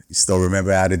You still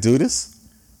remember how to do this?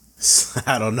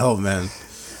 I don't know, man.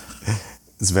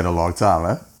 It's been a long time,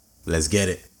 huh? Let's get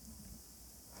it.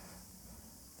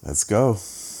 Let's go.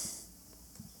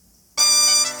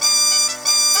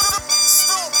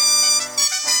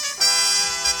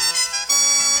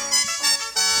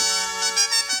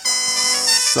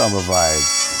 Summer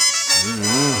vibes.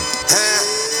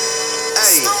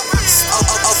 Hey,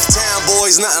 uptown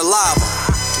boys, nothing live.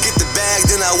 Get the bag,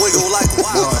 then I wiggle like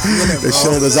wild. The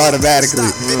shoulders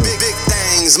automatically. Big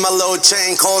things, my little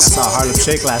chain costs Saw more. Harlem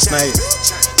Shake last night.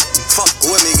 Fuck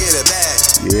with me, get it bad.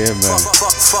 Yeah, man.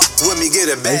 Fuck with me, get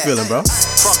it How you bad. feeling, bro?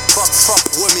 Fuck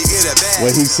with me, get it bad.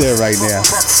 What he said right now.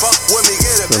 Fuck with me,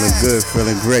 get it Feeling bad. good,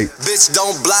 feeling great. Bitch,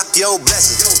 don't block your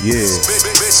blessings. Yeah.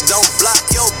 Bitch, don't block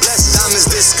your blessings. Diamonds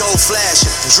disco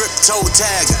flashing, drip toe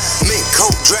tagging, mink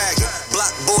coat dragging,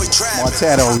 block boy trapping.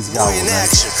 Montana always got Boy in one, man.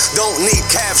 action, don't need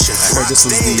caption. I heard this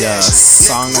was Rock the, dashing,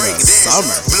 song neck of the break dancing,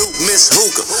 summer. Blue Miss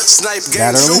Hookah, snipe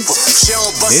That game early? super. She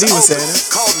don't bust Diddy was open. saying it.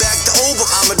 Call back the Uber.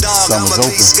 I'm a dog, Summer's I'm a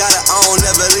open. beast. Got it on,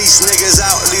 never lease niggas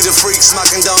out. Leave the freaks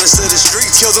smocking donuts to the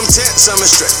streets. Kill them tents, I'm a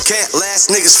strip. Can't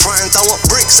last niggas frontin', throwing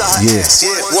bricks out her Yeah. ass.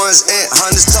 Yeah, ones and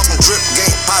hundreds talking drip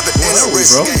game, pop it in the Where are we,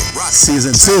 wrist bro? game. Rock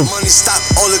Season 2. money, stop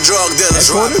all the drug dealers.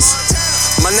 Headquarters?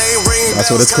 My name ring That's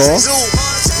bells, what it's called?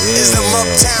 Is them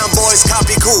uptown boys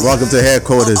copy cool. Welcome to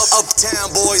headquarters. Uptown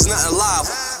boys, nothing live.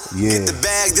 Yeah. Get the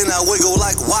bag, then I wiggle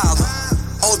like wild.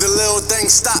 All the little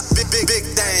things stop, big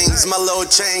things. My little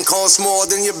chain costs more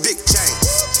than your big chain.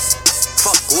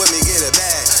 Fuck with me, get it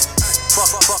bad.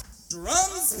 Fuck.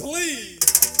 Drums, please.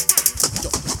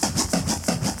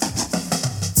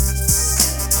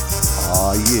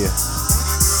 Oh, yeah.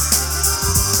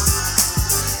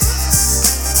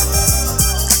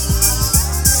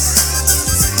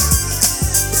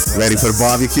 Ready for the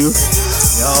barbecue?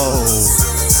 Yo,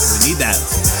 we need that.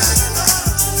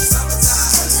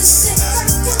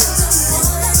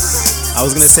 I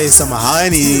was gonna say some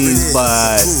honeys,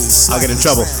 but I'll get in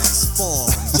trouble.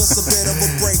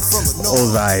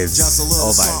 Old vibes.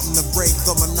 All vibes. To break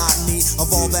the monotony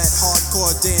of all that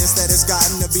hardcore dance that has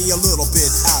gotten to be a little bit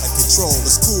out of control.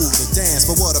 It's cool to dance,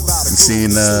 but what about a You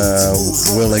seen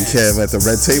Will and Kev at the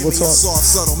Red Table Talk? soft,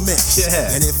 subtle mix.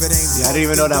 Yeah. And if it ain't Yeah, I didn't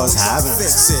even know that was happening.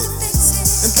 fix it.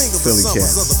 And think of Philly the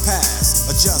summers Cat. of the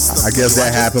past. Adjust the I guess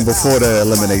that happened before the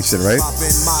elimination, right? Pop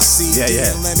in my CD Yeah,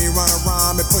 yeah. and let me run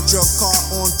around and put your car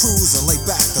on cruise and lay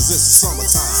back, cause it's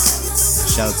summertime.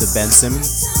 Shout out to Ben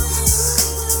Simmons.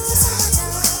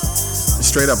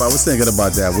 Straight up, I was thinking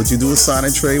about that. Would you do a sign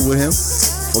and trade with him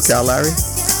for Cal Larry?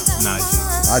 Nah,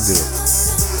 I do.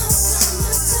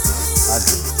 I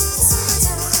do.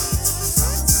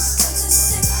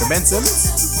 for Ben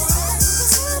Simmons.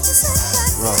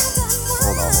 Bro,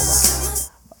 hold on.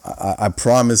 I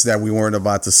promised that we weren't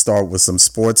about to start with some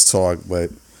sports talk, but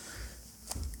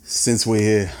since we're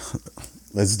here,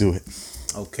 let's do it.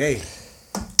 Okay.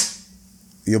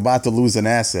 You're about to lose an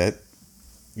asset.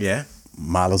 Yeah.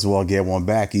 Might as well get one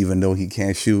back, even though he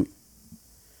can't shoot.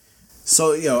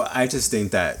 So, I just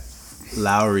think that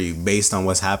Lowry, based on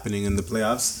what's happening in the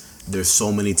playoffs, there's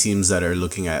so many teams that are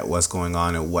looking at what's going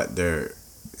on and what their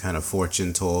kind of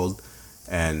fortune told,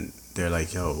 and they're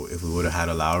like, yo, if we would have had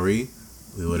a Lowry,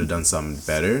 we would have done something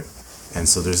better. And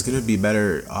so there's going to be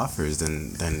better offers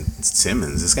than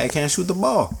Simmons. This guy can't shoot the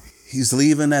ball. He's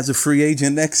leaving as a free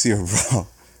agent next year, bro.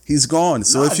 He's gone.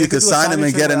 So if they you could do a sign him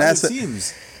and trade get an with other asset.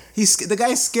 teams. The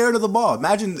guy's scared of the ball.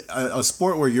 Imagine a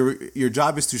sport where your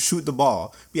job is to shoot the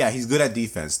ball. Yeah, he's good at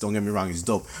defense. Don't get me wrong, he's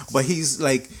dope. But he's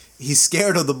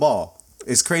scared of the ball.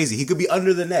 It's crazy. He could be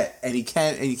under the net and he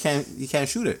can't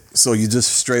shoot it. So you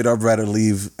just straight up rather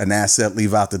leave an asset,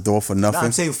 leave out the door for No, nothing?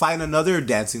 I'm saying find another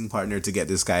dancing partner to get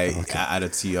this guy out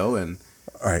of TO. And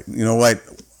All right, you know what?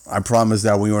 I promised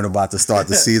that we weren't about to start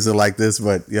the season like this,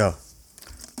 but yo,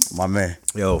 my man,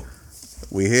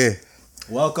 we here.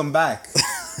 welcome back.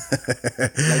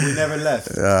 Like we never left.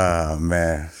 Ah,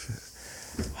 man.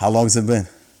 How long's it been?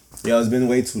 It's been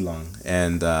way too long.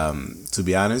 And to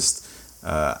be honest,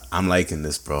 I'm liking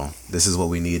this, bro. This is what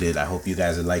we needed. I hope you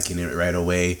guys are liking it right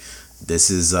away. This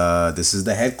is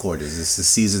the headquarters. This is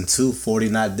season 2, 40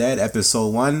 Not Dead, episode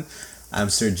 1. I'm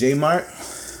Sir J Mart.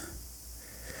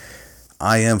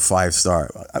 I am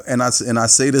 5-star, and I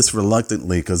say this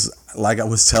reluctantly because, like I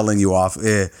was telling you off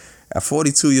air, at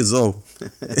 42 years old,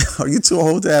 are you too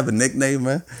old to have a nickname,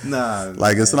 man? Nah,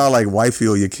 like it's not like wifey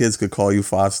or your kids could call you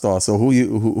 5-star. So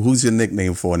who's your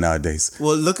nickname for nowadays?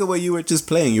 Well, look at what you were just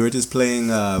playing. You were just playing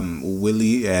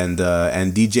Willie and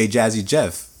DJ Jazzy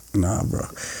Jeff. Nah, bro.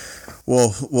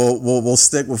 Well, we'll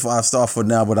stick with 5-star for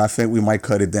now, but I think we might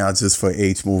cut it down just for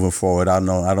H moving forward. I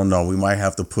don't know. We might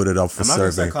have to put it up for I'm not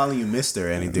gonna survey. start calling you Mister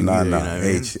or anything. Nah, either, you know what I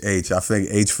mean? H. I think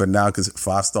H for now because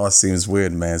 5-star seems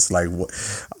weird, man. It's like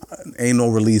ain't no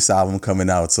release album coming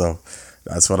out, so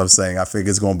that's what I'm saying. I think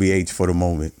it's gonna be H for the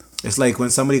moment. It's like when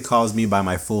somebody calls me by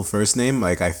my full first name,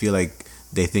 like I feel like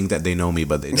they think that they know me,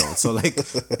 but they don't. So like,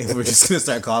 if we're just gonna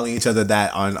start calling each other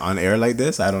that on air like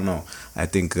this, I don't know. I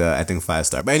think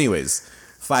 5-star. But anyways,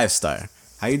 5-star.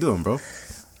 How you doing, bro?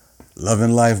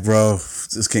 Loving life, bro.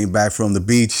 Just came back from the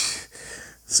beach.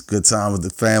 It's a good time with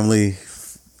the family,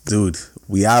 dude.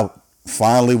 We out.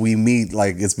 Finally, we meet.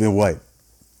 Like it's been what,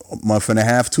 a month and a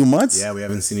half, 2 months? Yeah, we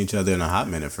haven't seen each other in a hot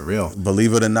minute for real.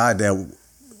 Believe it or not, that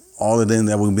all of them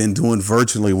that we've been doing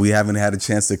virtually, we haven't had a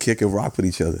chance to kick and rock with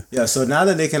each other. Yeah, so now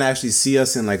that they can actually see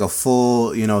us in like a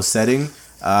full, setting,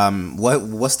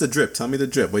 what's the drip? Tell me the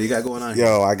drip. What you got going on here?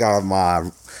 Yo, I got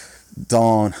my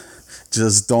Dawn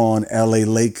LA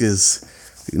Lakers,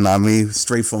 you know what I mean?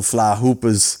 Straight from Fly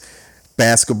Hoopers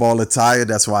basketball attire.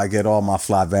 That's why I get all my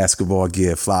fly basketball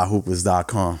gear,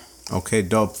 flyhoopers.com. Okay,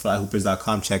 dope.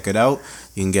 Flyhoopers.com. Check it out.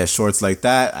 You can get shorts like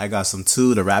that. I got some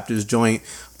too, the Raptors joint.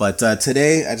 But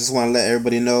today, I just want to let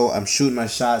everybody know I'm shooting my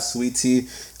shot, Sweet Tea.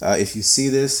 If you see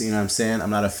this, you know what I'm saying? I'm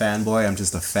not a fanboy. I'm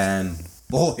just a fan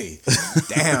boy.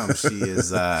 Damn, she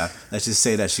is. Let's just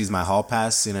say that she's my hall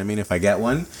pass, you know what I mean, if I get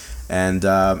one. And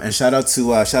shout out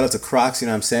to Crocs, you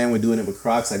know what I'm saying? We're doing it with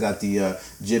Crocs. I got the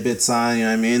Jibbits on, you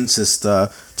know what I mean? Just a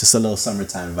little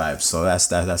summertime vibe. So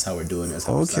that's how we're doing it. That's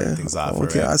how we're starting things off.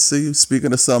 Okay, right? I see you.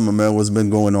 Speaking of summer, man, what's been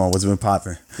going on? What's been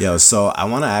popping? Yo, so I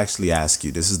want to actually ask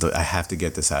you. I have to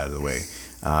get this out of the way.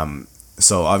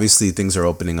 So obviously things are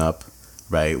opening up,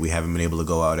 right? We haven't been able to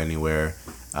go out anywhere.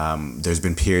 There's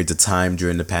been periods of time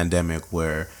during the pandemic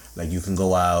where like you can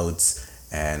go out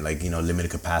and like, limited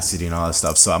capacity and all that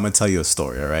stuff. So I'm going to tell you a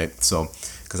story, all right? So,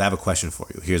 because I have a question for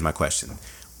you. Here's my question.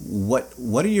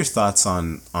 What are your thoughts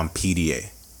on PDA?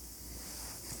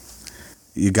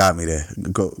 You got me there.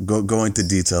 Go into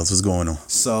details. What's going on?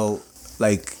 So,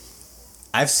 like,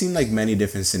 I've seen like many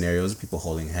different scenarios, people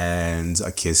holding hands,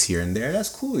 a kiss here and there. That's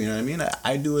cool, you know what I mean?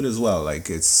 I do it as well.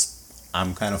 Like,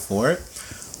 I'm kind of for it.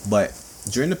 But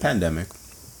during the pandemic,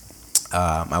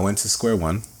 I went to Square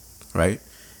One, right?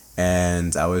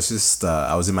 And I was just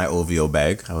I was in my OVO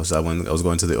bag. I was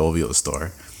going to the OVO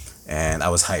store, and I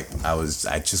was hyped.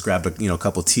 I just grabbed a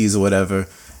couple teas or whatever,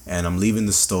 and I'm leaving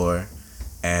the store,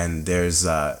 and there's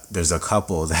a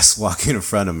couple that's walking in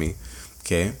front of me,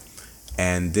 okay,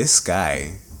 and this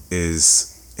guy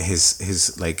is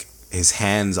his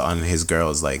hands on his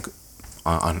girl's like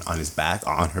on his back,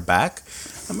 on her back.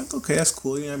 I'm like, okay, that's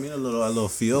cool. You know what I mean? A little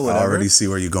feel, whatever. I already see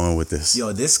where you're going with this.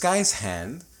 Yo, this guy's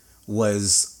hand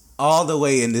was all the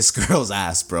way in this girl's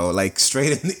ass, bro. Like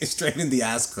straight in the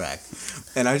ass crack.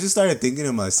 And I just started thinking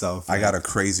to myself, I got a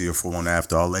crazier for one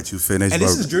after. I'll let you finish. And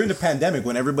this is during the pandemic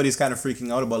when everybody's kind of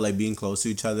freaking out about like being close to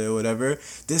each other or whatever.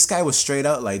 This guy was straight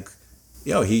out like,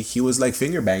 yo, he was like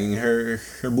finger banging her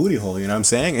booty hole, you know what I'm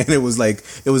saying? And it was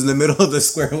in the middle of the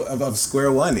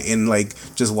Square One in like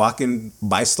just walking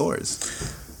by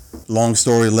stores. Long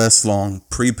story less long,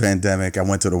 pre-pandemic, I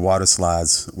went to the water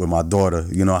slides with my daughter.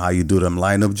 You know how you do them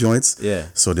lineup joints? Yeah.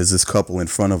 So there's this couple in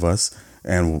front of us,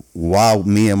 and while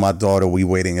me and my daughter, we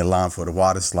waiting in line for the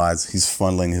water slides, he's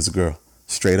funneling his girl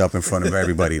straight up in front of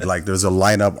everybody. Like there's a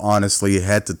lineup, honestly,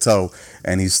 head to toe,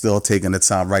 and he's still taking the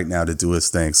time right now to do his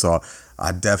thing. So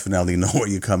I definitely know where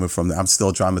you're coming from. I'm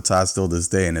still traumatized still this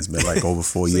day, and it's been like over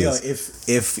 4 years.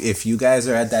 Yo, if you guys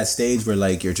are at that stage where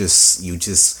like you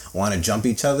just want to jump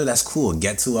each other, that's cool.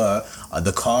 Get to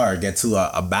the car, get to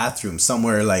a bathroom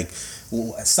somewhere, like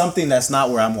something that's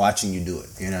not where I'm watching you do it.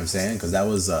 You know what I'm saying? Because that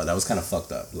was kind of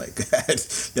fucked up. Like,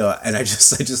 and I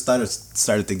just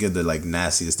started thinking of the like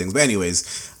nastiest things. But anyways,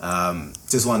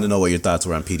 just wanted to know what your thoughts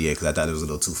were on PDA because I thought it was a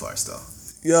little too far still.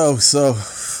 Yo, so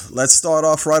let's start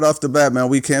off right off the bat, man.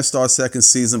 We can't start second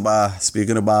season by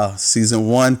speaking about season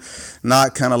one.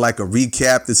 Not kind of like a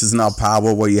recap. This is not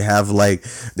Power where you have like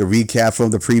the recap from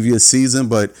the previous season,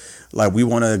 but like we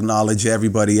want to acknowledge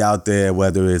everybody out there,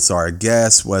 whether it's our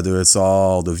guests, whether it's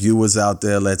all the viewers out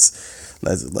there. Let's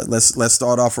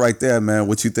start off right there, man.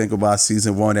 What you think about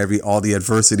season one? All the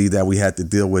adversity that we had to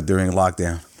deal with during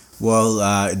lockdown.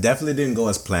 Well, it definitely didn't go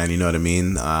as planned. You know what I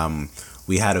mean?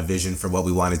 We had a vision for what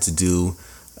we wanted to do.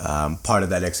 Part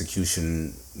of that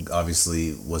execution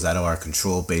obviously was out of our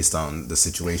control based on the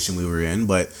situation we were in.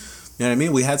 But you know what I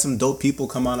mean? We had some dope people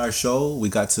come on our show. We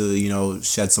got to,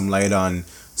 shed some light on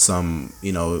some,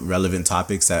 relevant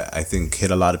topics that I think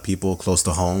hit a lot of people close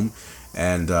to home.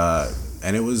 And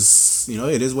and it was,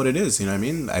 it is what it is. You know what I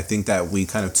mean? I think that we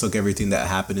kind of took everything that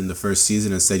happened in the first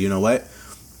season and said, you know what?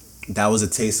 That was a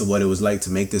taste of what it was like to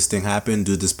make this thing happen,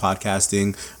 do this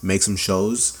podcasting, make some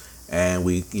shows. And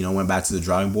we, went back to the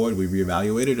drawing board. We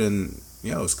reevaluated, and,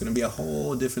 it's going to be a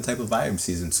whole different type of vibe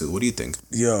season 2. What do you think?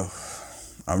 Yo,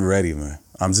 I'm ready, man.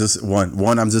 I'm just,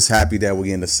 I'm just happy that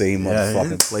we're in the same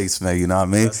motherfucking place, man. You know what I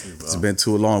mean? It's been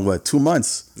too long. What, 2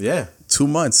 months? Yeah. 2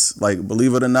 months. Like,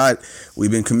 believe it or not, we've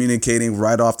been communicating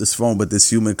right off this phone, but this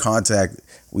human contact,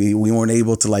 we weren't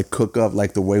able to like cook up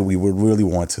like the way we would really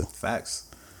want to. Facts.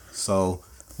 So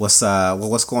what's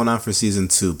going on for season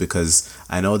 2? Because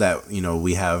I know that,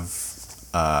 we have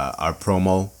our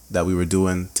promo that we were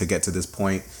doing to get to this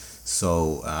point.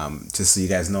 So just so you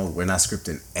guys know, we're not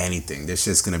scripting anything. This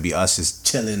just gonna be us just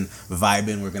chilling,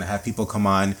 vibing. We're gonna have people come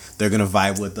on. They're gonna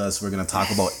vibe with us. We're gonna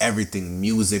talk about everything: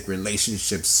 music,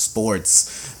 relationships,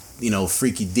 sports,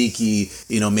 freaky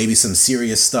deaky, maybe some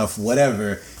serious stuff,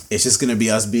 whatever. It's just gonna be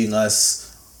us being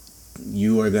us.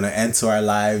 You are gonna enter our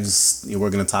lives. We're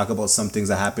gonna talk about some things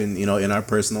that happen, in our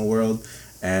personal world,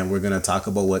 and we're gonna talk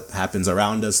about what happens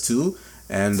around us too.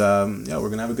 And we're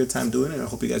gonna have a good time doing it. I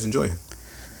hope you guys enjoy.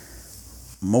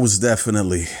 Most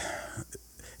definitely.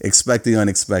 Expect the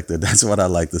unexpected. That's what I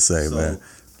like to say, man.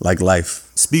 Like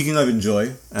life. Speaking of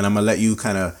enjoy, and I'm going to let you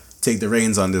kind of take the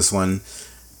reins on this one.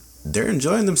 They're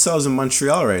enjoying themselves in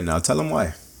Montreal right now. Tell them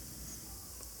why.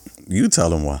 You tell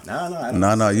them why.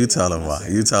 No, you tell them why.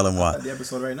 You tell them why. The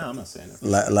episode right now, I'm not saying it.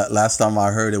 Last time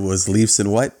I heard it was Leafs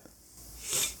and what?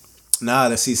 Nah,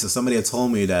 let's see. So somebody had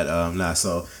told me that,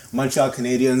 so Montreal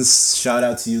Canadiens, shout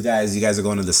out to you guys. You guys are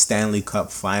going to the Stanley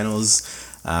Cup Finals.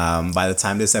 By the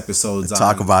time this episode's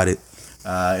talk about it,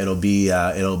 it'll be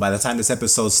by the time this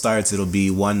episode starts, it'll be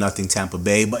 1-0 Tampa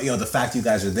Bay. But the fact you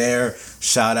guys are there,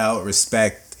 shout out,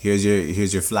 respect. Here's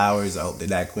your flowers. I hope they're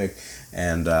that quick.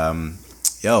 And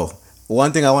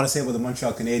one thing I want to say about the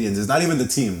Montreal Canadiens is not even the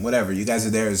team. Whatever, you guys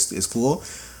are there is cool,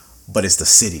 but it's the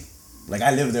city. Like,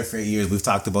 I lived there for 8 years. We've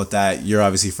talked about that. You're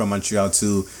obviously from Montreal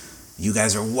too. You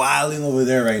guys are wilding over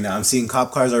there right now. I'm seeing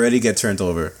cop cars already get turned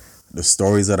over. The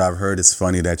stories that I've heard, it's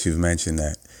funny that you've mentioned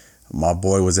that. My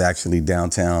boy was actually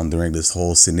downtown during this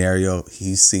whole scenario.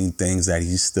 He's seen things that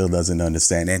he still doesn't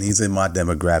understand. And he's in my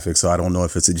demographic, so I don't know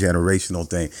if it's a generational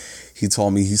thing. He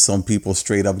told me he saw people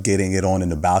straight up getting it on in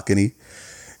the balcony.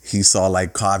 He saw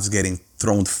like cops getting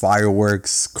thrown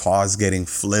fireworks, cars getting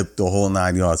flipped, the whole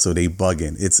 9 yards. So they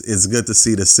bugging. It's good to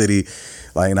see the city,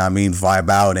 vibe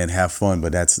out and have fun.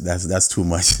 But that's too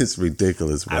much. It's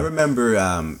ridiculous, bro. I remember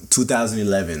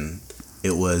 2011.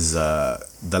 It was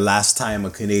the last time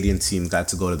a Canadian team got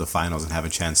to go to the finals and have a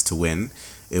chance to win.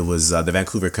 It was the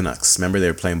Vancouver Canucks. Remember, they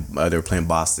were playing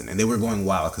Boston, and they were going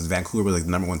wild because Vancouver was like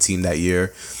the number 1 team that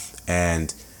year,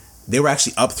 and they were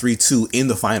actually up 3-2 in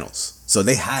the finals. So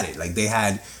they had it. Like, they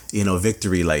had,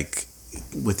 victory like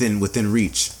within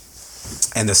reach.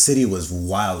 And the city was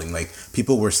wilding. Like,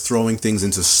 people were throwing things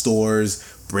into stores,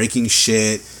 breaking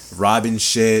shit, robbing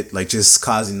shit, like just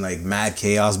causing like mad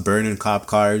chaos, burning cop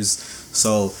cars.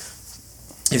 So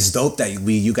it's dope that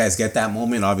you guys get that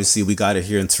moment. Obviously, we got it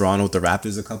here in Toronto with the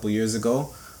Raptors a couple years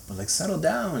ago. But like, settle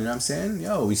down, you know what I'm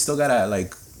saying? We still gotta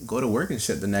like go to work and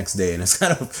shit the next day, and it's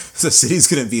kind of, the city's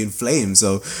gonna be in flames.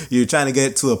 So you're trying to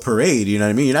get to a parade, you know what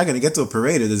I mean? You're not gonna get to a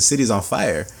parade if the city's on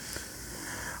fire.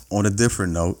 On a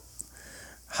different note,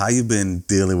 how you been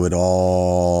dealing with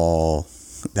all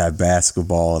that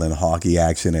basketball and hockey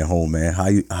action at home, man? How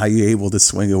you able to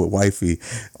swing it with wifey,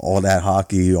 all that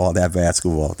hockey, all that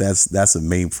basketball? That's a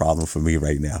main problem for me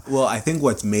right now. Well, I think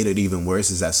what's made it even worse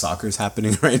is that soccer's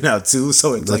happening right now too.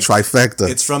 So it's the trifecta.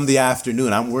 It's from the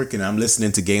afternoon. I'm working. I'm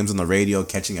listening to games on the radio,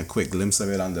 catching a quick glimpse of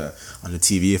it on the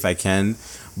TV if I can.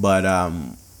 But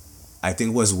I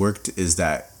think what's worked is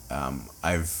that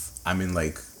I'm in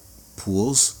like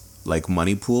pools, like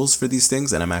money pools for these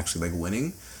things, and I'm actually like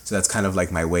winning. So that's kind of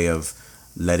like my way of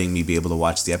letting me be able to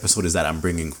watch the episode, is that I'm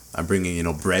bringing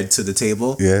bread to the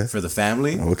table for the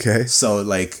family. Okay. So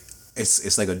like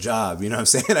it's like a job, you know what I'm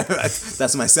saying?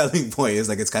 That's my selling point. It's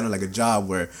like, it's kind of like a job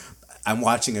where I'm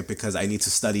watching it because I need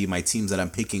to study my teams that I'm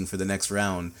picking for the next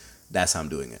round. That's how I'm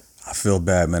doing it. I feel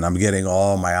bad, man. I'm getting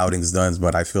all my outings done,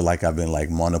 but I feel like I've been like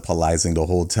monopolizing the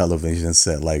whole television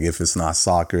set. Like, if it's not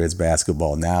soccer, it's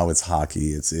basketball. Now it's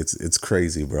hockey. It's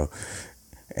crazy, bro.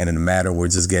 And in the matter, we're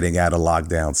just getting out of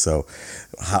lockdown. So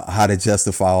how to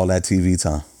justify all that TV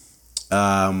time?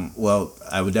 Well,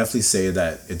 I would definitely say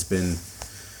that it's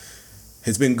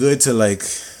been good to like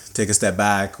take a step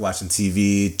back, watching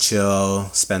TV, chill,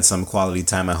 spend some quality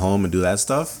time at home and do that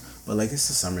stuff. But like, it's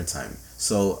the summertime.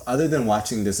 So other than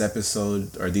watching this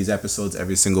episode or these episodes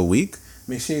every single week,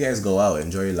 make sure you guys go out,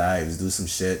 enjoy your lives, do some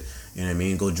shit. You know what I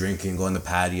mean? Go drinking, go on the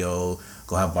patio,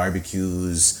 go have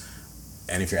barbecues.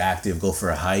 And if you're active, go for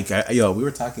a hike. We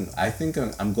were talking. I think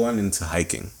I'm going into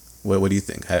hiking. What do you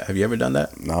think? Have you ever done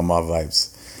that? Not my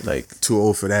vibes. Like, too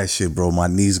old for that shit, bro. My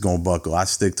knees gonna buckle. I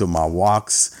stick to my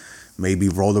walks, maybe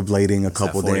rollerblading a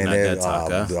couple days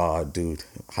there. Dude,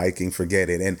 hiking, forget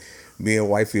it. And me and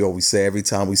wifey always say every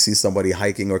time we see somebody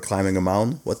hiking or climbing a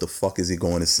mountain, what the fuck is he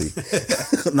going to see?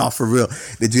 Not for real.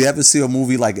 Did you ever see a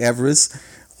movie like Everest?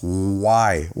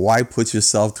 Why put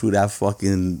yourself through that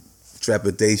fucking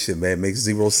trepidation, man? It makes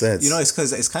zero sense. You know, it's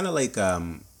because it's kind of like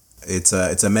it's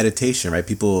a meditation, right?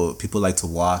 People like to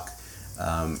walk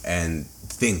and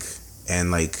think and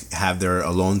like have their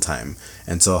alone time,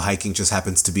 and so hiking just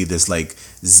happens to be this like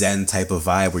zen type of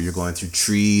vibe where you're going through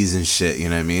trees and shit. You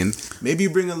know what I mean? Maybe you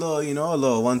bring a little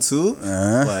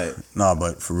 1-2,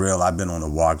 but for real, I've been on a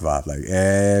walk vibe. Like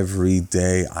every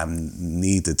day, I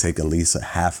need to take at least a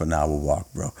half an hour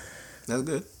walk, bro. That's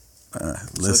good.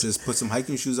 So just put some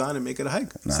hiking shoes on and make it a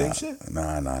hike. Same shit.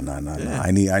 Nah.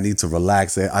 I need to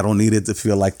relax. I don't need it to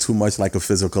feel like too much like a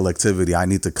physical activity. I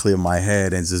need to clear my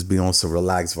head and just be on some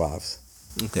relaxed vibes.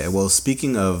 Okay. Well,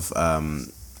 speaking of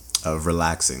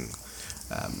relaxing,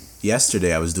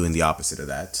 yesterday I was doing the opposite of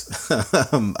that.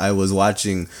 I was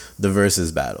watching the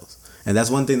Versus battles, and that's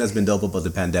one thing that's been dope about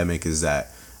the pandemic is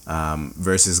that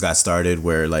Versus got started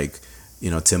where like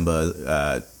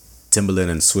Timbaland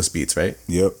and Swiss Beats, right?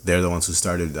 Yep. They're the ones who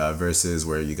started Versus,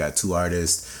 where you got two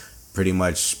artists pretty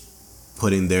much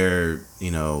putting their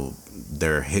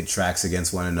hit tracks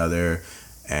against one another,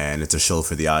 and it's a show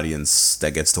for the audience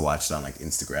that gets to watch it on like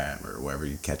Instagram or wherever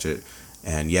you catch it.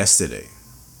 And yesterday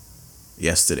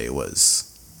was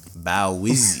Bow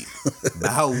Weezy.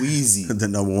 Bow Weezy. The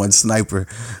number one sniper.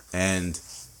 And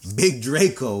Big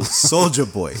Draco,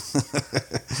 Soulja Boy.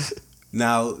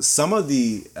 Now, some of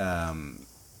the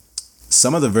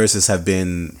verses have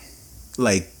been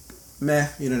like meh,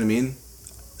 you know what I mean?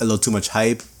 A little too much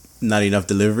hype, not enough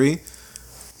delivery.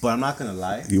 But I'm not gonna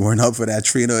lie. You weren't up for that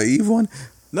Trina or Eve one?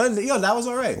 No, that was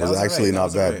alright. That was actually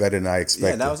not bad. Better than I expected.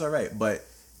 Yeah, that was alright. But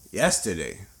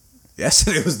yesterday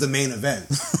was the main event,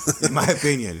 in my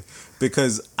opinion,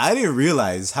 because I didn't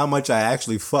realize how much I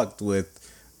actually fucked with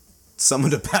some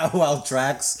of the Bow Wow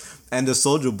tracks and the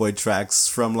Soulja Boy tracks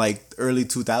from like early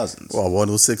 2000s. Well,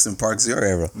 106 in Park's your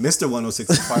era. Mr.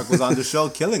 106 in Park was on the show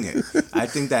killing it. I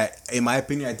think that, in my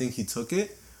opinion, he took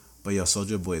it. But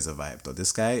Soulja Boy is a vibe though.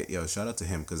 This guy, shout out to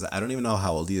him, because I don't even know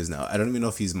how old he is now. I don't even know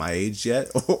if he's my age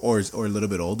yet or a little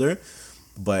bit older.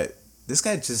 But this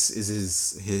guy just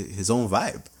is his own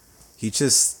vibe. He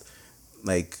just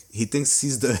he thinks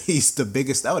he's the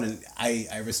biggest out, and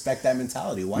I respect that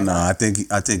mentality. Why not? I think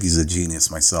he's a genius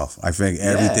myself. I think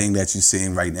everything that you're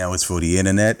seeing right now is for the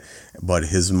internet, but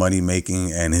his money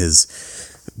making and his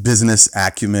business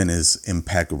acumen is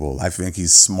impeccable. I think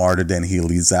he's smarter than he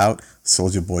leads out.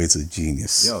 Soulja Boy is a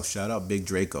genius. Shout out Big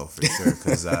Draco for sure,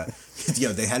 because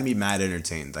they had me mad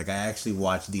entertained. Like I actually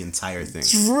watched the entire thing.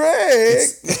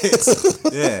 Drake.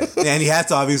 And he had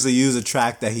to obviously use a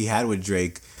track that he had with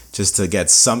Drake just to get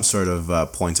some sort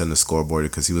of points on the scoreboard,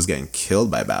 because he was getting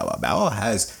killed by Bow Wow. Bow Wow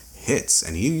has hits,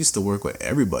 and he used to work with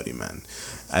everybody, man.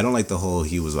 I don't like the whole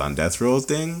he was on death row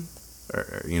thing,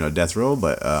 or death row,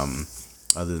 but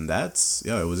other than that,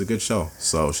 it was a good show.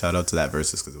 So shout out to that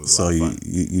Versus, because it was a lot of fun.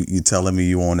 you telling me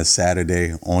you on a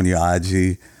Saturday on your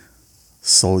IG,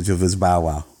 Soulja vs Bow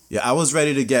Wow? Yeah, I was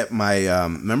ready to get my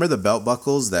remember the belt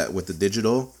buckles that with the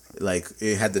digital, like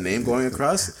it had the name going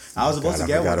across. I was supposed to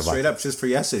get one straight up just for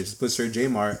yesterday. Just put Sir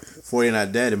J-Mar 40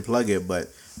 Not Dead and plug it, but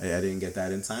I didn't get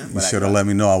that in time. You should have let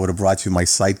me know. I would have brought you my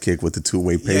sidekick with the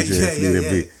two-way pager if needed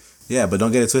be. Yeah, but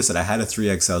don't get it twisted. I had a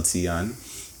 3XLT on,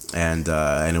 and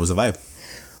it was a vibe.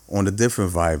 On a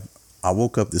different vibe, I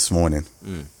woke up this morning.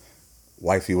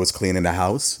 Wifey was cleaning the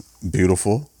house.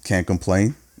 Beautiful. Can't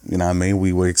complain. You know what I mean?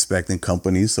 We were expecting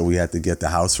company, so we had to get the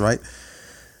house right.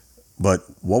 But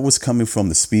what was coming from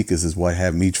the speakers is what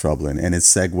had me troubling. And it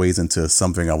segues into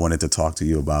something I wanted to talk to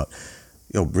you about.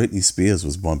 Britney Spears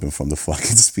was bumping from the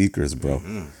fucking speakers, bro.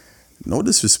 Mm-hmm. No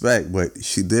disrespect, but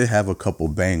she did have a couple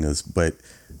bangers. But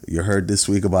you heard this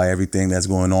week about everything that's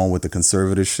going on with the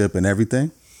conservatorship and everything?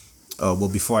 Well,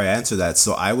 before I answer that,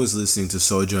 so I was listening to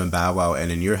Soulja and Bow Wow,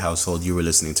 and in your household, you were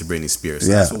listening to Britney Spears.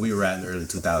 So that's what we were at in the early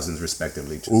 2000s,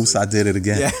 respectively. Oops, I did it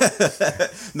again. Yeah.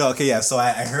 No, okay, yeah. So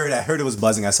I heard it was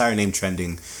buzzing. I saw her name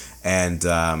trending, and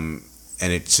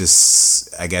it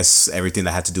just, I guess, everything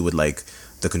that had to do with like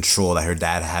the control that her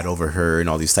dad had over her and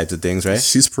all these types of things, right?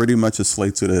 She's pretty much a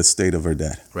slave to the estate of her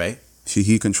dad. Right.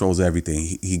 He controls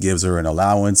everything. He gives her an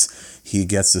allowance. He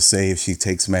gets to say if she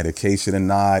takes medication or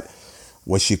not.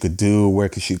 what she could do,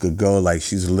 where she could go. Like,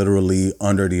 she's literally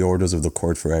under the orders of the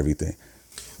court for everything.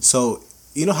 So,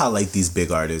 you know how like these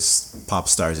big artists, pop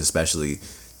stars especially,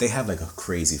 they have like a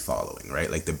crazy following, right?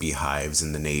 Like the Beehives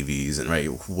and the Navies and right,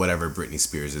 whatever Britney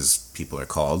Spears' people are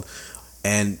called.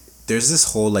 And there's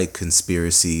this whole like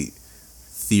conspiracy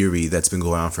theory that's been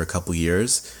going on for a couple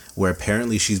years where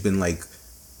apparently she's been like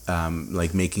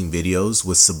making videos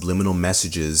with subliminal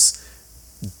messages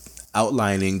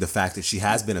outlining the fact that she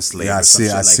has been a slave. Yeah, I've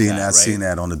seen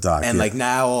that on the doc. And like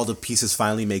now all the pieces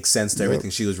finally make sense to everything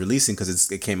she was releasing because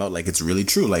it came out like it's really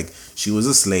true. Like she was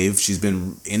a slave. She's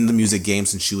been in the music game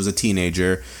since she was a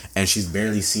teenager and she's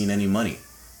barely seen any money,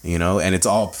 you know, and it's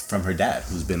all from her dad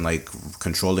who's been like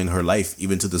controlling her life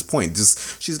even to this point.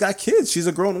 Just she's got kids. She's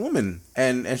a grown woman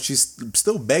and she's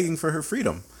still begging for her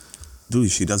freedom.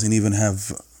 Dude, she doesn't even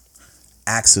have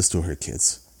access to her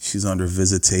kids. She's under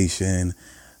visitation.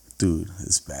 Dude,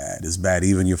 it's bad. It's bad.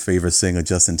 Even your favorite singer,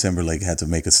 Justin Timberlake, had to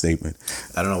make a statement.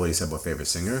 I don't know what he said about favorite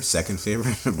singer, second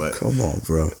favorite, but... Come on,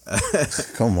 bro.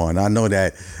 Come on. I know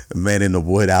that Man in the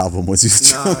Wood album was used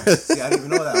to... see, I didn't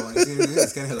even know that one.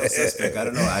 It's getting a little suspect. I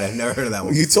don't know. I've never heard of that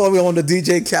one. You told me on the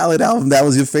DJ Khaled album that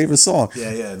was your favorite song.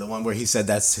 Yeah. The one where he said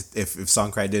that's if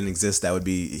Songcry didn't exist, that would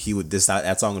be...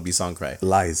 that song would be Songcry.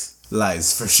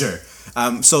 Lies, for sure.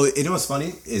 So, you know what's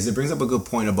funny? Is it brings up a good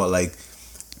point about, like,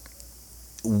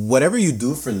 whatever you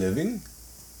do for a living,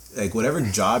 like whatever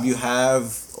job you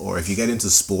have, or if you get into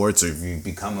sports, or if you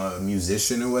become a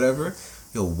musician or whatever,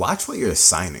 watch what you're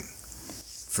signing,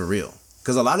 for real.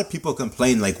 Because a lot of people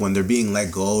complain like when they're being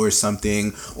let go or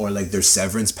something, or like their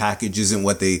severance package isn't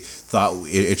what they thought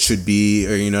it should be,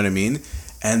 or you know what I mean.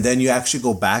 And then you actually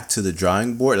go back to the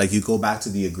drawing board, like you go back to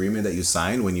the agreement that you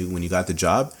signed when you got the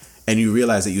job, and you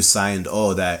realize that you signed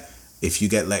that if you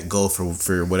get let go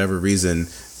for whatever reason,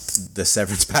 the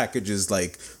severance package is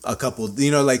like a couple,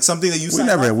 like something that you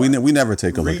we never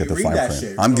take a look at the fine print.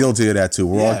 Shit, I'm guilty of that too.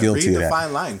 We're all guilty of that. Read the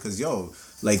fine line, because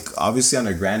like obviously on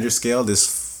a grander scale,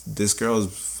 this girl has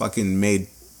fucking made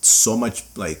so much,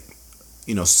 like,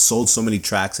 sold so many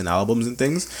tracks and albums and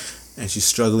things, and she's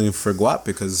struggling for guap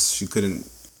because she couldn't,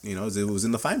 it was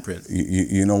in the fine print.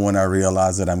 You know when I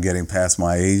realized that I'm getting past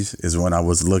my age is when I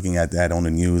was looking at that on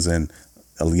the news and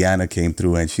Eliana came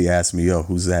through and she asked me, yo,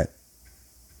 who's that?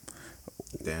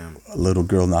 Damn. A little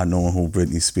girl not knowing who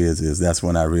Britney Spears is. That's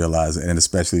when I realized, and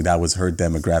especially that was her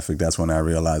demographic. That's when I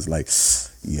realized, like,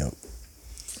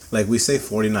 like we say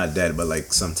 40 not dead, but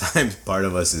like sometimes part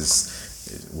of us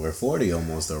is we're 40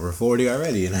 almost, or we're 40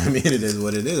 already. And I mean, it is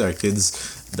what it is. Our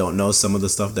kids don't know some of the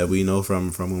stuff that we know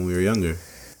from when we were younger.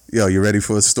 Yo, you ready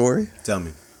for a story? Tell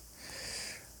me.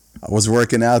 I was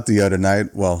working out the other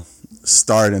night. Well,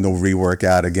 starting to re-work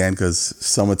again because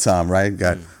summertime, right?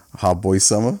 Got hot boy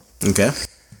summer. Okay.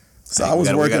 So I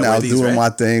was working out, doing my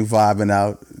thing, vibing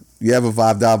out. You ever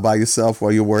vibed out by yourself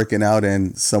while you're working out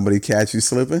and somebody catch you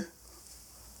slipping?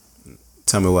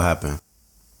 Tell me what happened.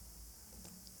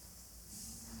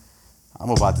 I'm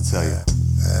about to tell you.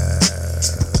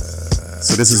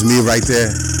 So this is me right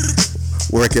there,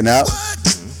 working out.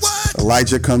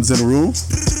 Elijah comes in the room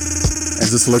and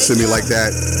just looks at me like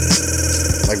that.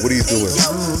 Like, what are you doing?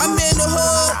 I'm in the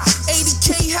hood,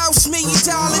 80K house, $1 million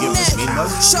net.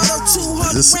 Shout out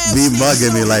 200 just be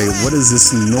mugging me like, what is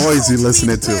this noise you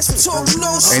listening to?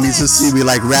 And he just see me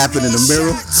like rapping in the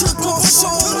mirror.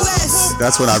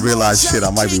 That's when I realized, shit,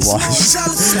 I might be washed.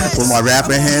 When my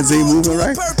rapping hands ain't moving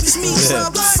right.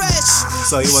 Yeah.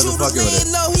 So he wasn't fucking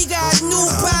with it.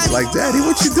 Like, Daddy,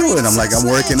 what you doing? I'm like, I'm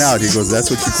working out. He goes,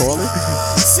 that's what you call it?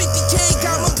 50K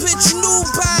got my bitch new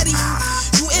body.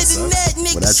 You internet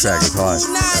niggas. Well, that track is hard.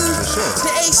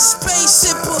 The ace space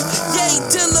sipper, yay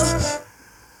dealer.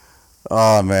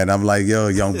 Oh, man, I'm like, yo,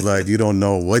 young blood, you don't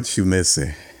know what you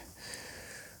missing.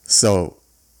 So,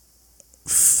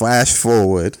 flash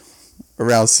forward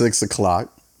around 6 o'clock,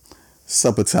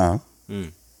 supper time.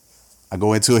 I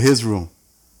go into his room.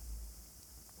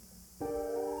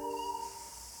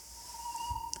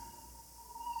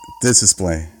 This is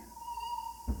playing.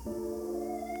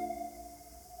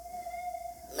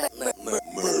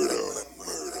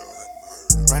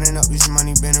 Running up this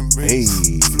money, been a brick. Hey.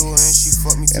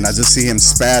 And I just see him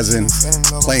spazzing,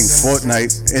 playing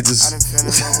Fortnite. It just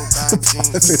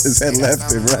his head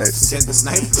left and right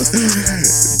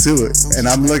to it. And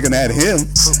I'm looking at him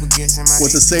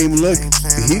with the same look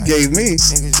he gave me.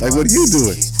 Like, what are you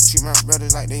doing? treat my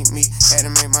brothers like they me. Had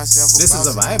to make myself This is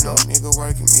a vibe, no though. nigga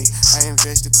working me. I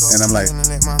invest a couple And I'm like,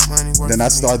 let my money work then I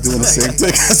for me. start doing the same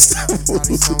thing. I start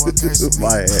moving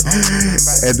my head.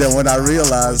 And then when I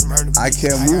realized I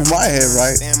can't move my head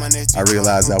right, I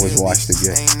realized I was washed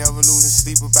again. I ain't never losing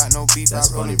sleep about no beef.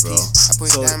 That's funny, bro. I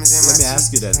put So diamonds in let my me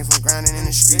ask you then. Came from grinding in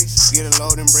the streets. Get a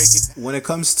load and break it. When it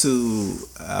comes to,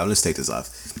 let's take this off.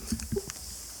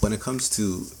 When it comes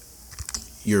to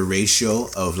your ratio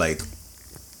of like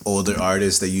older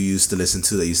artists that you used to listen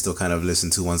to that you still kind of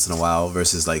listen to once in a while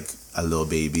versus like a Lil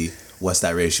Baby, what's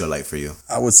that ratio like for you?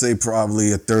 I would say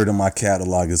probably a third of my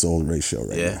catalog is old ratio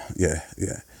right now.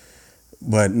 Yeah.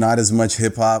 But not as much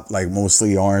hip hop, like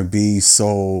mostly R&B,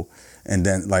 soul, and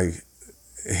then like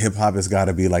hip hop has got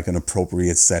to be like an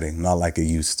appropriate setting, not like it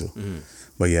used to. Mm-hmm.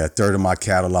 But yeah, a third of my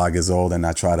catalog is old, and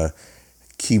I try to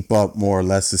keep up more or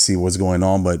less to see what's going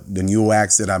on. But the new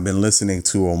acts that I've been listening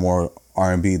to are more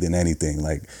R&B than anything.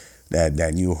 Like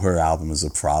that new Her album is a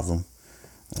problem.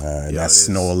 That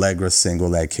Snow Allegra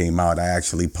single that came out, I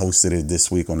actually posted it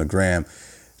this week on the gram.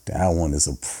 That one is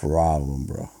a problem,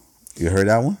 bro. You heard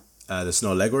that one? The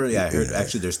Snow Allegra? Yeah, I heard.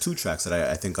 Actually, there's 2 tracks that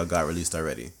I think I got released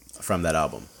already from that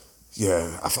album.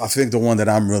 Yeah, I think the one that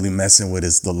I'm really messing with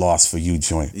is the Lost for You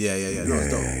joint. Yeah. No, it's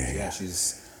dope. Yeah,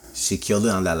 she killed it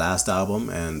on that last album,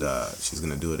 and she's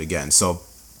gonna do it again. So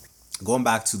going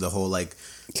back to the whole like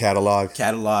Catalog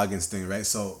and thing, right?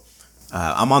 So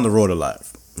I'm on the road a lot,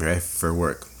 right, for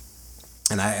work,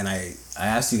 and I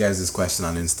asked you guys this question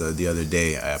on Insta the other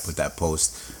day. I put that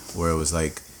post where it was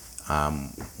like,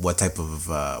 what type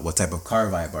of car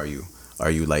vibe are you?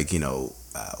 Are you like,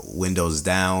 windows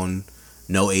down,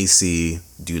 no AC?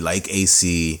 Do you like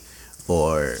AC,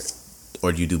 or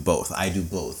do you do both? I do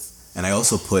both. And I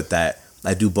also put that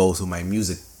I do both with my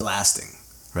music blasting,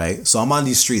 right? So I'm on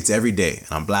these streets every day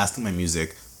and I'm blasting my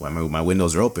music when my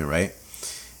windows are open, right?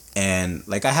 And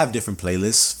like I have different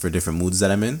playlists for different moods that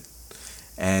I'm in.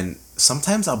 And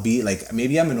sometimes I'll be like,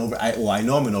 maybe I know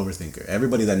I'm an overthinker.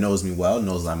 Everybody that knows me well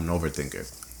knows I'm an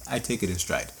overthinker. I take it in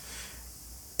stride.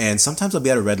 And sometimes I'll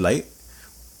be at a red light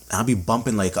and I'll be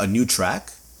bumping like a new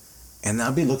track and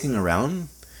I'll be looking around.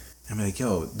 I'm like,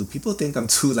 yo, do people think I'm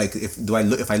too like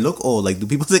if I look old, like do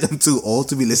people think I'm too old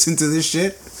to be listening to this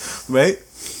shit? Right?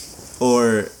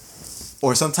 Or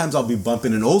sometimes I'll be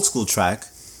bumping an old school track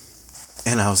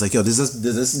and I was like, yo, does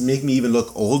this make me even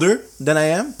look older than I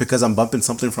am? Because I'm bumping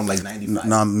something from like 95.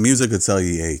 No, music will tell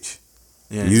you your age.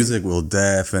 Yeah, Music will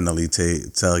definitely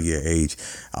tell your age.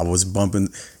 I was bumping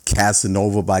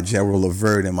Casanova by Gerald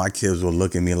Levert, and my kids would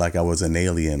look at me like I was an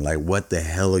alien. Like, what the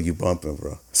hell are you bumping,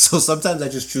 bro? So sometimes I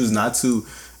just choose not to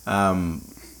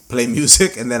play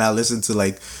music, and then I listen to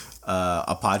like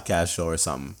a podcast show or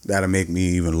something. That'll make me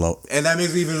even low. And that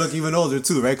makes me even look even older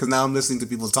too, right? Because now I'm listening to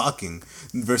people talking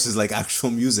versus like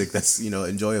actual music that's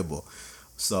enjoyable.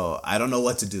 So I don't know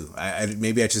what to do.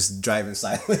 Maybe I just drive in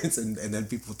silence and then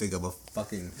people think I'm a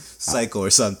fucking psycho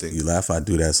or something. You laugh, I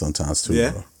do that sometimes too,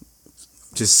 Yeah? bro.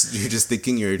 You're just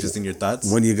thinking, you're just in your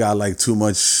thoughts? When you got like too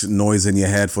much noise in your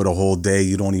head for the whole day,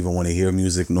 you don't even want to hear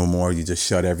music no more. You just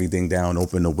shut everything down,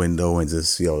 open the window, and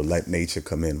just let nature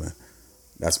come in, man.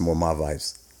 That's more my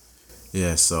vibes.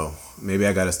 Yeah, so maybe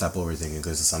I gotta stop overthinking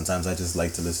because sometimes I just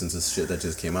like to listen to shit that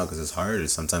just came out because it's hard. And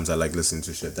sometimes I like listening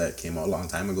to shit that came out a long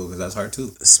time ago because that's hard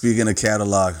too. Speaking of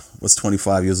catalog, what's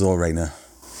 25 years old right now?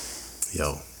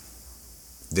 Yo,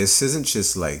 this isn't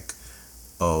just like,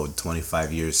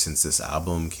 25 years since this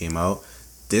album came out.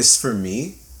 This, for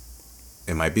me,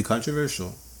 it might be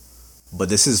controversial, but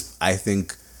this is, I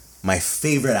think, my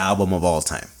favorite album of all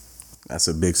time. That's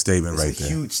a big statement right It's a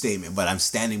there. huge statement, but I'm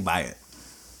standing by it.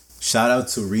 Shout out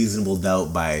to Reasonable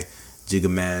Doubt by Jigga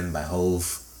Man, by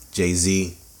Hove,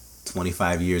 Jay-Z.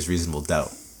 25 years Reasonable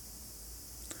Doubt.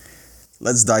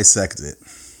 Let's dissect it.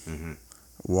 Mm-hmm.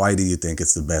 Why do you think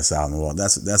it's the best album? Well,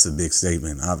 that's a big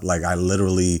statement. I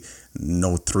literally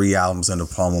know 3 albums in the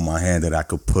palm of my hand that I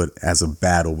could put as a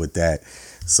battle with that.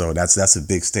 So that's a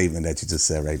big statement that you just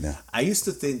said right now. I used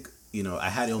to think, I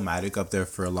had Illmatic up there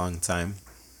for a long time.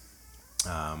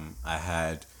 I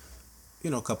had,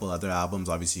 a couple other albums.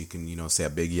 Obviously, you can, say a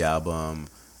Biggie album.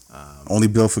 Only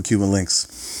built for Cuban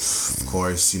Links. Of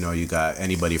course, you got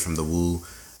Anybody from the Wu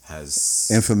has...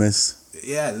 Infamous.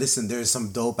 Yeah, listen, there's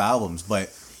some dope albums, but...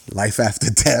 Life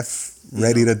After Death.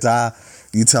 Ready to Die.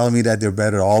 You telling me that they're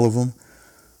better than all of them?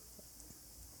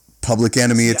 Public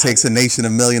Enemy, It Takes a Nation, a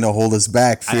Million to Hold Us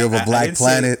Back. Fear of a Black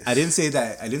Planet. I didn't say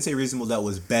that. I didn't say Reasonable Doubt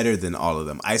was better than all of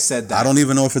them. I said that. I don't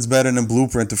even know if it's better than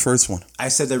Blueprint, the first one. I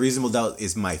said that Reasonable Doubt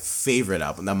is my favorite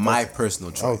album. Now, my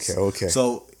personal choice. Okay.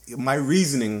 So my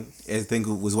reasoning, I think,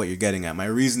 was what you're getting at. My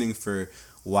reasoning for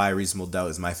why Reasonable Doubt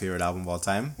is my favorite album of all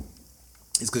time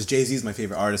is because Jay-Z is my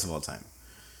favorite artist of all time.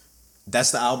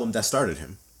 That's the album that started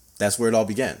him. That's where it all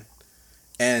began.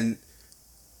 And,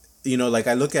 you know, like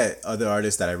I look at other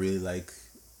artists that I really like.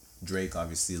 Drake,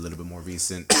 obviously, a little bit more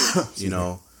recent. You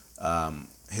know,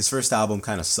 his first album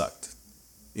kind of sucked.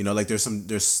 You know, like there's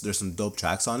some dope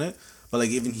tracks on it. But like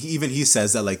even he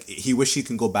says that like he wish he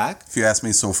can go back. If you ask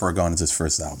me, So Far Gone is his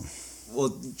first album.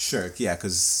 Well, sure, yeah,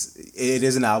 because it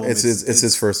is an album. It's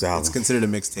his first album. It's considered a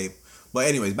mixtape. But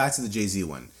anyways, back to the Jay-Z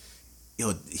one.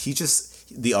 Yo,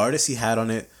 the artist he had on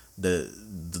it,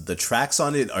 the tracks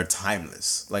on it are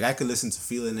timeless. Like I could listen to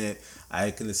Feeling It.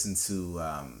 I could listen to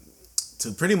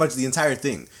pretty much the entire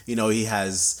thing. You know, he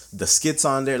has the skits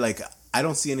on there. Like I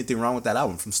don't see anything wrong with that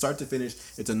album from start to finish.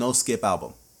 It's a no skip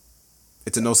album.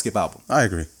 I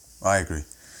agree.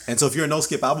 And so if you're a no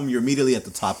skip album, you're immediately at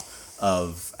the top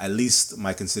of at least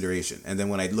my consideration. And then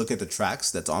when I look at the tracks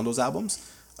that's on those albums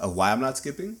of why I'm not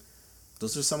skipping,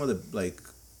 those are some of the like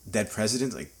Dead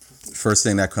Presidents. Like first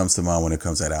thing that comes to mind when it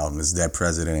comes to that album is Dead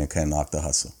President and Can't Knock the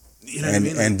Hustle. You know what I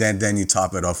mean? Like, and then you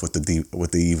top it off with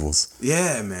the Evils.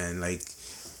 Yeah, man. Like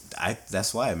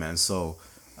that's why, man. So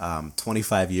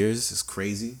 25 years is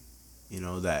crazy. You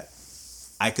know that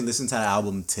I can listen to that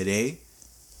album today.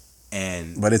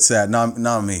 But it's sad. Not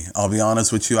me. I'll be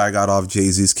honest with you. I got off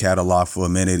Jay-Z's catalog for a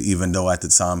minute, even though at the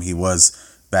time he was,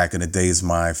 back in the days,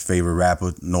 my favorite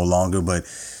rapper. No longer, but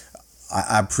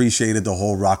I appreciated the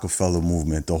whole Rockefeller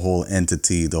movement, the whole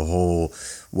entity, the whole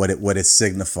what it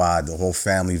signified, the whole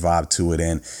family vibe to it.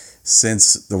 And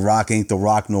since the rock ain't the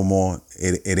rock no more,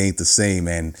 it ain't the same.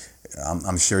 And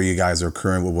I'm sure you guys are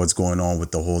current with what's going on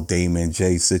with the whole Damon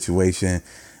Jay situation,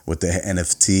 with the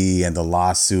NFT and the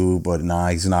lawsuit, but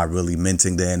he's not really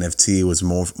minting the NFT. It was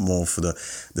more for the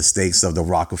stakes of the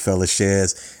Rockefeller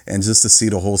shares, and just to see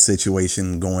the whole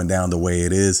situation going down the way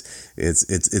it is,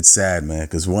 it's sad, man.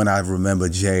 Because when I remember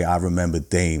Jay, I remember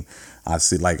Dame.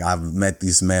 I've met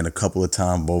these men a couple of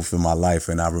times, both in my life,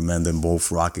 and I remember them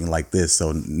both rocking like this.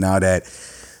 So now that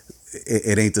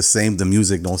it ain't the same, the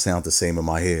music don't sound the same in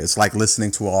my head. It's like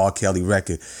listening to an R. Kelly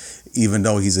record. Even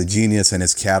though he's a genius and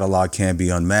his catalog can't be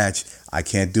unmatched, I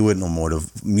can't do it no more.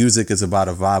 The music is about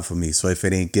a vibe for me. So if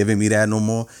it ain't giving me that no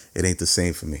more, it ain't the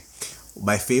same for me.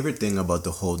 My favorite thing about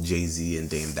the whole Jay-Z and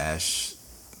Dame Dash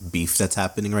beef that's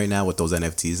happening right now with those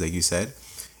NFTs, like you said,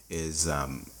 is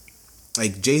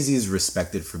like Jay-Z is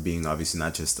respected for being obviously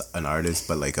not just an artist,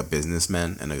 but like a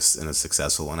businessman and a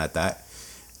successful one at that.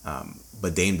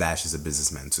 But Dame Dash is a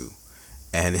businessman too.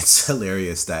 And it's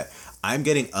hilarious that I'm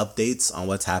getting updates on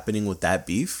what's happening with that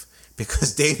beef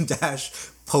because Dame Dash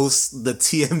posts the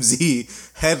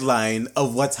TMZ headline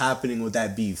of what's happening with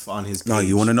that beef on his page. No,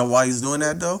 you want to know why he's doing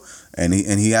that though? And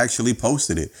he actually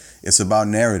posted it. It's about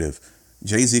narrative.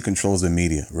 Jay-Z controls the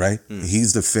media, right?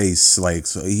 He's the face, like,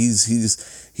 so he's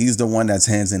the one that's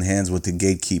hands in hands with the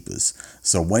gatekeepers.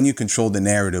 So when you control the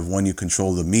narrative, when you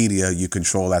control the media, you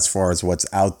control as far as what's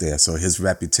out there. So his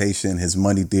reputation, his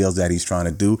money deals that he's trying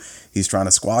to do, he's trying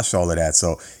to squash all of that.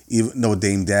 So even though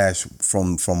Dame Dash,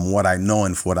 from what I know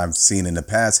and from what I've seen in the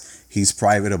past, he's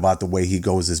private about the way he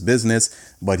goes his business,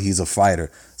 but he's a fighter.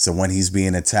 So when he's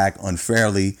being attacked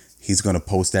unfairly, he's going to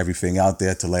post everything out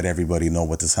there to let everybody know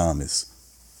what the time is.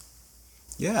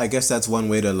 Yeah, I guess that's one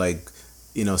way to, like,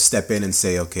 you know, step in and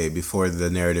say, okay, before the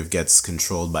narrative gets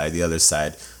controlled by the other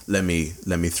side, let me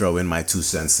throw in my 2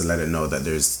 cents to let it know that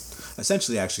there's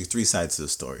essentially actually 3 sides to the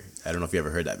story. I don't know if you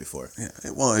ever heard that before. Yeah,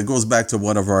 well, it goes back to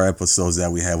one of our episodes that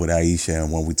we had with Aisha,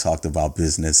 and when we talked about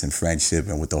business and friendship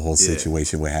and with the whole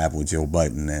situation we have with Joe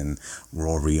Budden and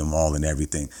Rory and all and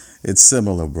everything. It's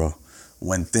similar, bro.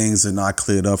 When things are not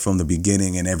cleared up from the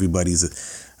beginning and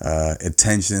everybody's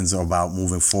intentions about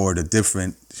moving forward are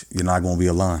different, you're not going to be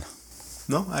aligned.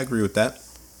 No, I agree with that.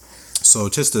 So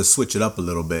just to switch it up a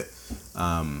little bit,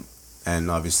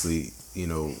 and obviously, you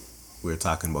know, we're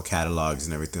talking about catalogs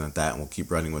and everything like that, and we'll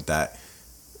keep running with that.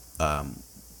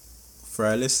 For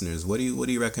our listeners, what are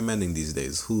you recommending these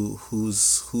days?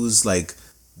 Who's like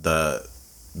the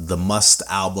must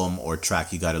album or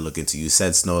track you got to look into? You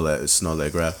said Snow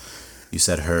Allegra. You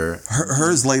said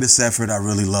Her's latest effort I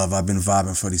really love. I've been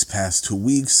vibing for these past 2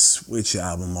 weeks. Which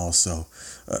album also?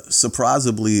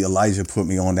 Surprisingly, Elijah put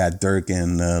me on that Dirk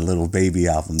and Little Baby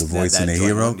album, The Voice and the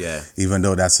Hero. Yeah. Even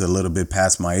though that's a little bit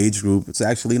past my age group, it's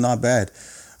actually not bad.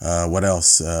 What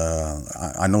else?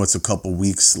 I know it's a couple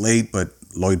weeks late, but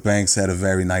Lloyd Banks had a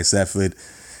very nice effort.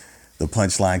 The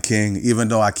Punchline King. Even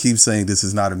though I keep saying this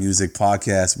is not a music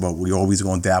podcast, but we always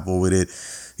gonna dabble with it.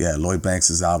 Yeah, Lloyd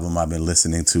Banks' album I've been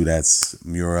listening to, that's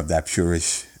more of that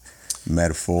purish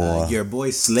metaphor. Your boy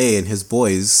Slay and his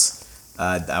boys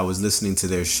I was listening to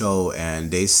their show, and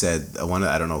they said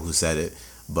I don't know who said it,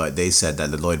 but they said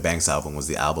that the Lloyd Banks album was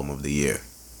the album of the year.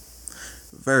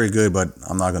 Very good, but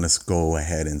I'm not gonna go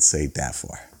ahead and say that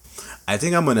far. I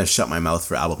think I'm gonna shut my mouth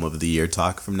for album of the year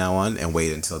talk from now on and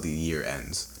wait until the year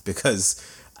ends, because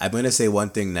I'm gonna say one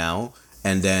thing now,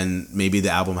 and then maybe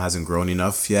the album hasn't grown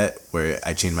enough yet where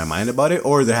I change my mind about it,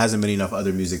 or there hasn't been enough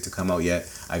other music to come out yet.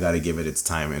 I gotta give it its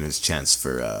time and its chance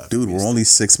for. Dude, we're only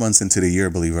 6 months into the year,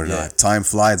 believe it or not. Time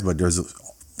flies, but there's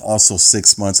also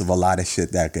 6 months of a lot of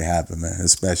shit that could happen, man.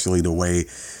 Especially the way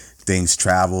things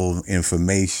travel,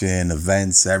 information,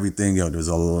 events, everything. Yo, there's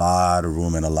a lot of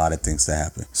room and a lot of things to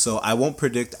happen. So I won't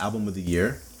predict album of the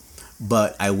year,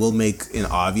 but I will make an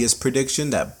obvious prediction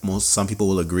that some people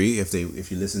will agree if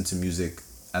you listen to music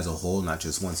as a whole, not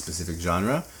just one specific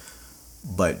genre.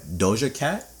 But Doja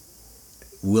Cat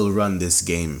will run this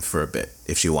game for a bit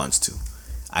if she wants to.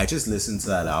 I just listened to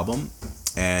that album,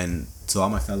 and to all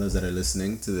my fellas that are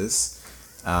listening to this,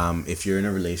 if you're in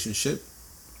a relationship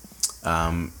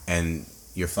and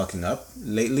you're fucking up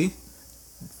lately,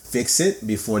 fix it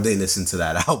before they listen to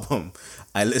that album.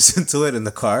 I listened to it in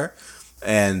the car,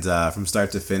 and from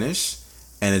start to finish,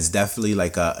 and it's definitely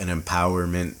like an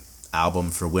empowerment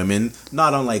album for women,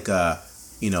 not on like a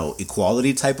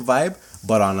equality type of vibe,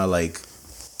 but on a like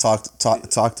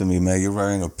talk to me, man. You're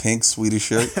wearing a pink Swedish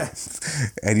shirt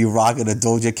and you rocking a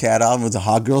Doja Cat album. It's a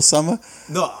hot girl summer.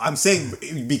 No, I'm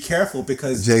saying be careful,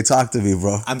 because Jay, talk to me,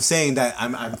 bro. I'm saying that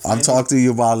I'm talking to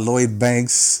you about Lloyd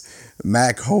Banks,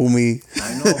 Mac Homie,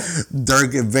 I know,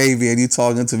 Dirk and Baby, and you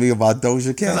talking to me about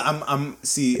Doja Cat. I'm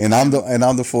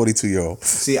the 42-year-old.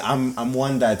 See, I'm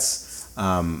one that's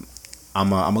I'm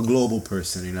a global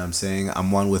person. You know what I'm saying? I'm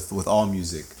one with all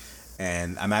music,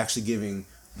 and I'm actually giving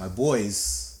my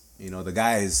boys, the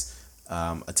guys,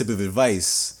 a tip of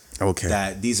advice. Okay.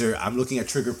 That I'm looking at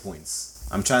trigger points.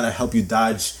 I'm trying to help you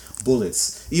dodge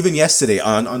bullets. Even yesterday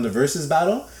on the versus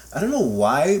battle, I don't know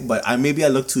why, but maybe I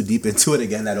looked too deep into it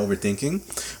again, that overthinking.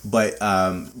 But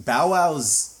Bow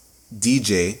Wow's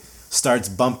DJ starts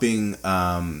bumping,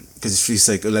 because she's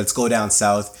like, let's go down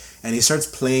south, and he starts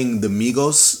playing the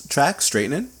Migos track,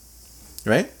 Straightening,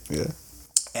 right? Yeah.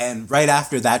 And right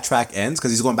after that track ends,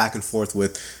 because he's going back and forth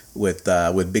with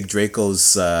Big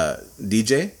Draco's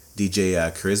DJ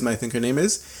Charisma, I think her name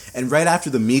is. And right after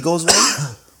the Migos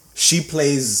one, she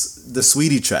plays the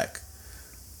Sweetie track.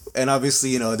 And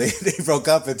obviously, they broke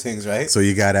up and things, right? So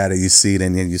you got at it, you see it,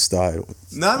 and then you start.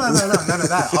 No, none of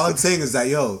that. All I'm saying is that,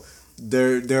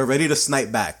 they're ready to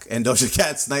snipe back, and Doja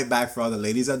Cat snipe back for all the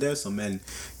ladies out there. So men,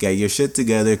 get your shit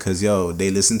together, because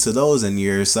they listen to those, and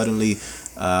you're suddenly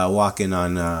walking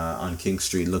on King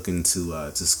Street looking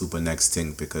to scoop a next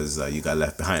thing because you got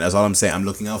left behind. That's all I'm saying. I'm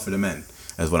looking out for the men.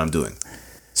 That's what I'm doing.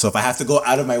 So if I have to go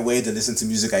out of my way to listen to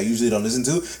music I usually don't listen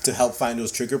to help find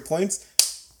those trigger points,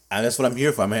 and that's what I'm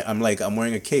here for. I'm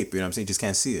wearing a cape. You know what I'm saying? You just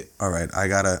can't see it. All right, I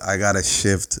gotta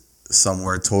shift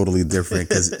somewhere totally different,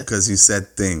 because you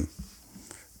said thing.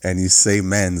 And you say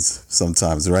men's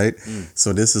sometimes, right?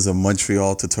 So this is a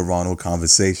Montreal to Toronto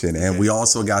conversation. And we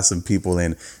also got some people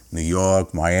in New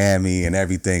York, Miami, and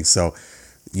everything. So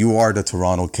you are the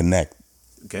Toronto Connect.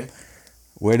 Okay.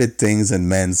 Where did things and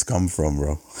men's come from,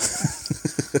 bro?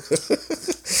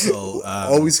 So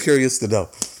always curious to know.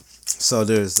 So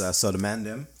there's the man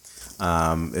them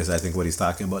is, I think, what he's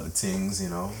talking about, the things, we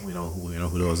know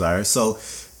who those are. So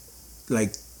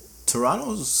like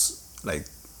Toronto's like,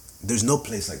 there's no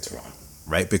place like Toronto,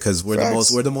 right? Because we're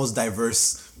the most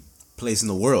diverse place in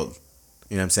the world.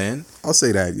 You know what I'm saying? I'll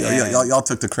say that. Y'all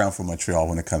took the crown from Montreal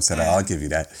when it comes to that. I'll give you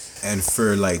that. And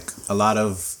for like a lot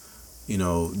of,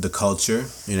 the culture,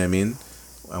 you know what I mean?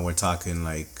 And we're talking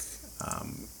like,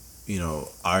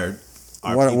 our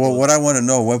what I want to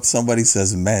know, when somebody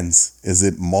says men's, is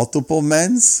it multiple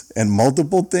men's and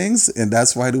multiple things? And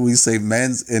that's why do we say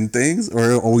men's and things?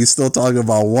 Or are we still talking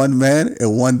about one man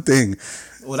and one thing?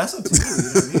 Well, that's up to you.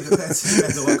 You know what I mean?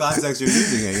 Depends on what context you're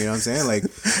using it. You know what I'm saying? Like,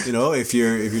 if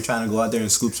you're trying to go out there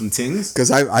and scoop some things. Because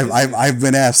I've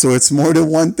been asked, so it's more than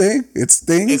one thing? It's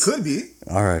things? It could be.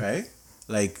 All right. Right?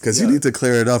 Like, because you need to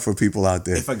clear it up for people out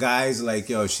there. If a guy's like,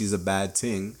 she's a bad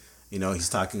thing, he's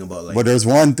talking about like. But there's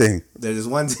one thing. There's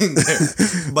one thing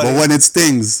there. But when it's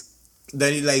things.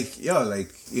 Then you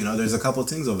there's a couple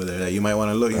things over there that you might want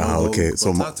to look. Okay,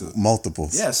 so talk to.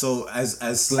 Multiples. Yeah, so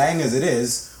as slang as it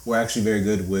is, we're actually very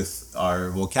good with our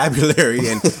vocabulary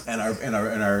and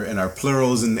our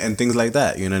plurals and things like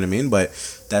that. You know what I mean? But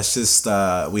that's just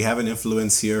we have an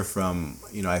influence here from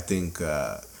I think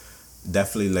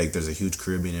definitely like there's a huge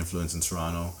Caribbean influence in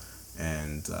Toronto.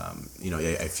 And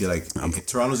I feel like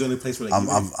Toronto's the only place where like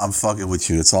I'm fucking with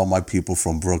you. It's all my people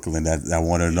from Brooklyn that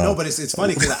want to know. No, but it's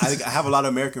funny because I have a lot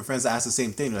of American friends that ask the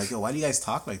same thing. They're like, yo, why do you guys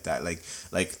talk like that? Like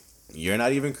you're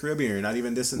not even Caribbean. You're not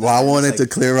even this and that. Well, I wanted like, to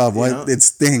clear up what it's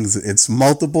things. It's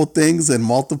multiple things and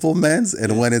multiple men's,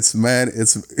 and when it's men,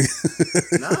 it's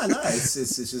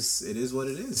It's just it is what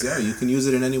it is. Yeah, you can use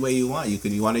it in any way you want.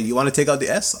 You want to take out the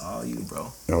S. All you,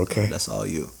 bro. Okay. That's all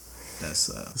you.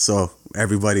 That's So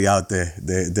everybody out there,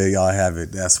 they y'all have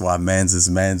it. That's why men's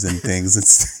is men's and things.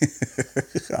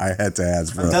 I had to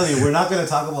ask, bro. I'm telling you, we're not gonna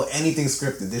talk about anything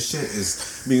scripted. This shit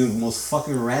is being the most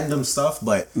fucking random stuff.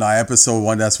 But no, episode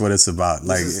 1, that's what it's about.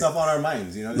 This is stuff on our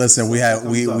minds, you know. Listen, we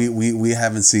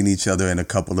haven't seen each other in a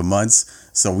couple of months,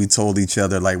 so we told each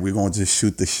other like we're gonna just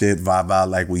shoot the shit, vibe out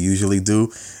like we usually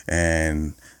do,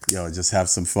 and just have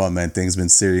some fun, man. Things been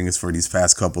serious for these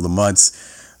past couple of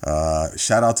months.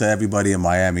 Shout out to everybody in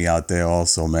Miami out there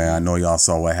also, man. I know y'all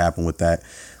saw what happened with that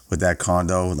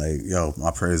condo. Like,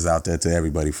 my prayers out there to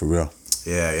everybody for real.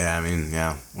 Yeah. I mean,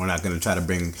 we're not gonna try to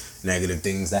bring negative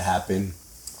things that happen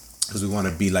because we want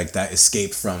to be like that,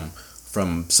 escape from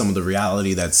some of the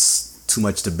reality that's too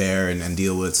much to bear and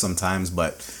deal with sometimes.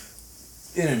 But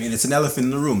you know what I mean? It's an elephant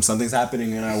in the room. Something's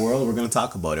happening in our world. We're gonna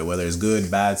talk about it, whether it's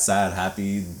good, bad, sad,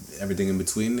 happy, everything in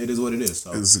between. It is what it is.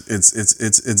 So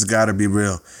it's gotta be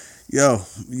real. Yo,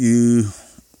 you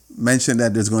mentioned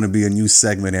that there's gonna be a new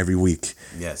segment every week.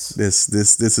 Yes. This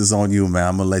is on you, man.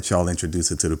 I'm gonna let y'all introduce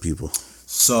it to the people.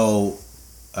 So,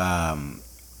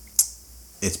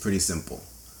 it's pretty simple.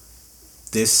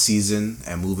 This season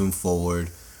and moving forward,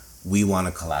 we want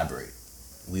to collaborate.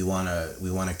 We want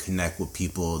to connect with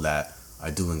people that are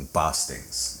doing boss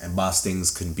things. And boss things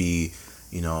could be,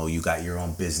 you got your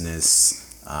own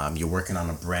business, you're working on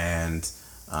a brand,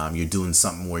 you're doing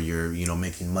something where you're,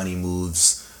 making money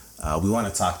moves. We want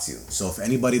to talk to you. So if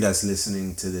anybody that's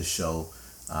listening to this show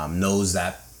knows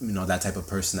that, that type of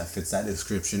person that fits that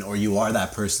description, or you are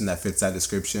that person that fits that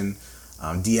description,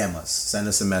 DM us, send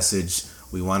us a message.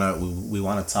 We want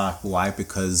to talk. Why?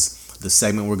 Because the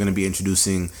segment we're going to be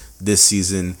introducing this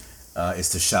season is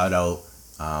to shout out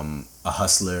a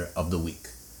hustler of the week.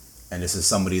 And this is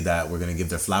somebody that we're going to give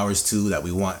their flowers to, that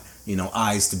we want,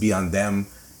 eyes to be on them.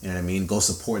 You know what I mean? Go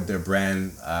support their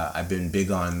brand. I've been big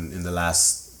on, in the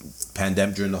last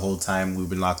pandemic, during the whole time we've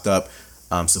been locked up,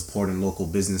 supporting local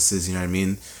businesses, you know what I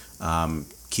mean?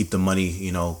 Keep the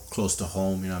money, close to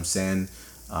home, you know what I'm saying?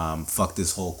 Fuck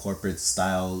this whole corporate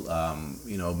style,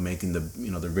 making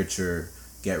the richer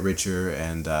get richer,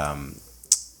 and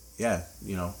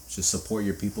just support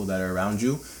your people that are around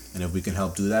you. And if we can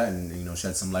help do that and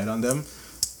shed some light on them,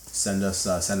 send us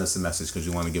a message, because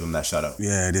we want to give them that shout out.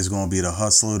 Yeah, there's gonna be the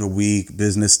hustle of the week,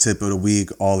 business tip of the week,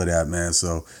 all of that, man.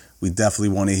 So we definitely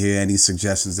want to hear any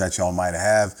suggestions that y'all might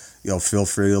have. Feel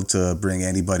free to bring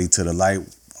anybody to the light.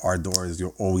 Our doors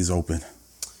are always open.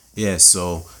 Yeah.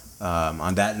 So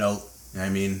on that note, I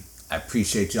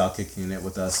appreciate y'all kicking it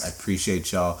with us. I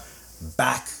appreciate y'all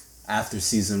back after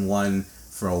season 1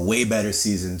 for a way better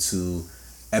season 2.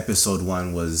 Episode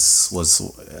 1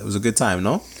 was a good time,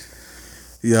 no?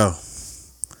 Yo,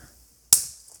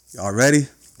 y'all ready?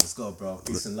 Let's go, bro.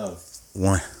 Peace and love.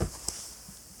 1.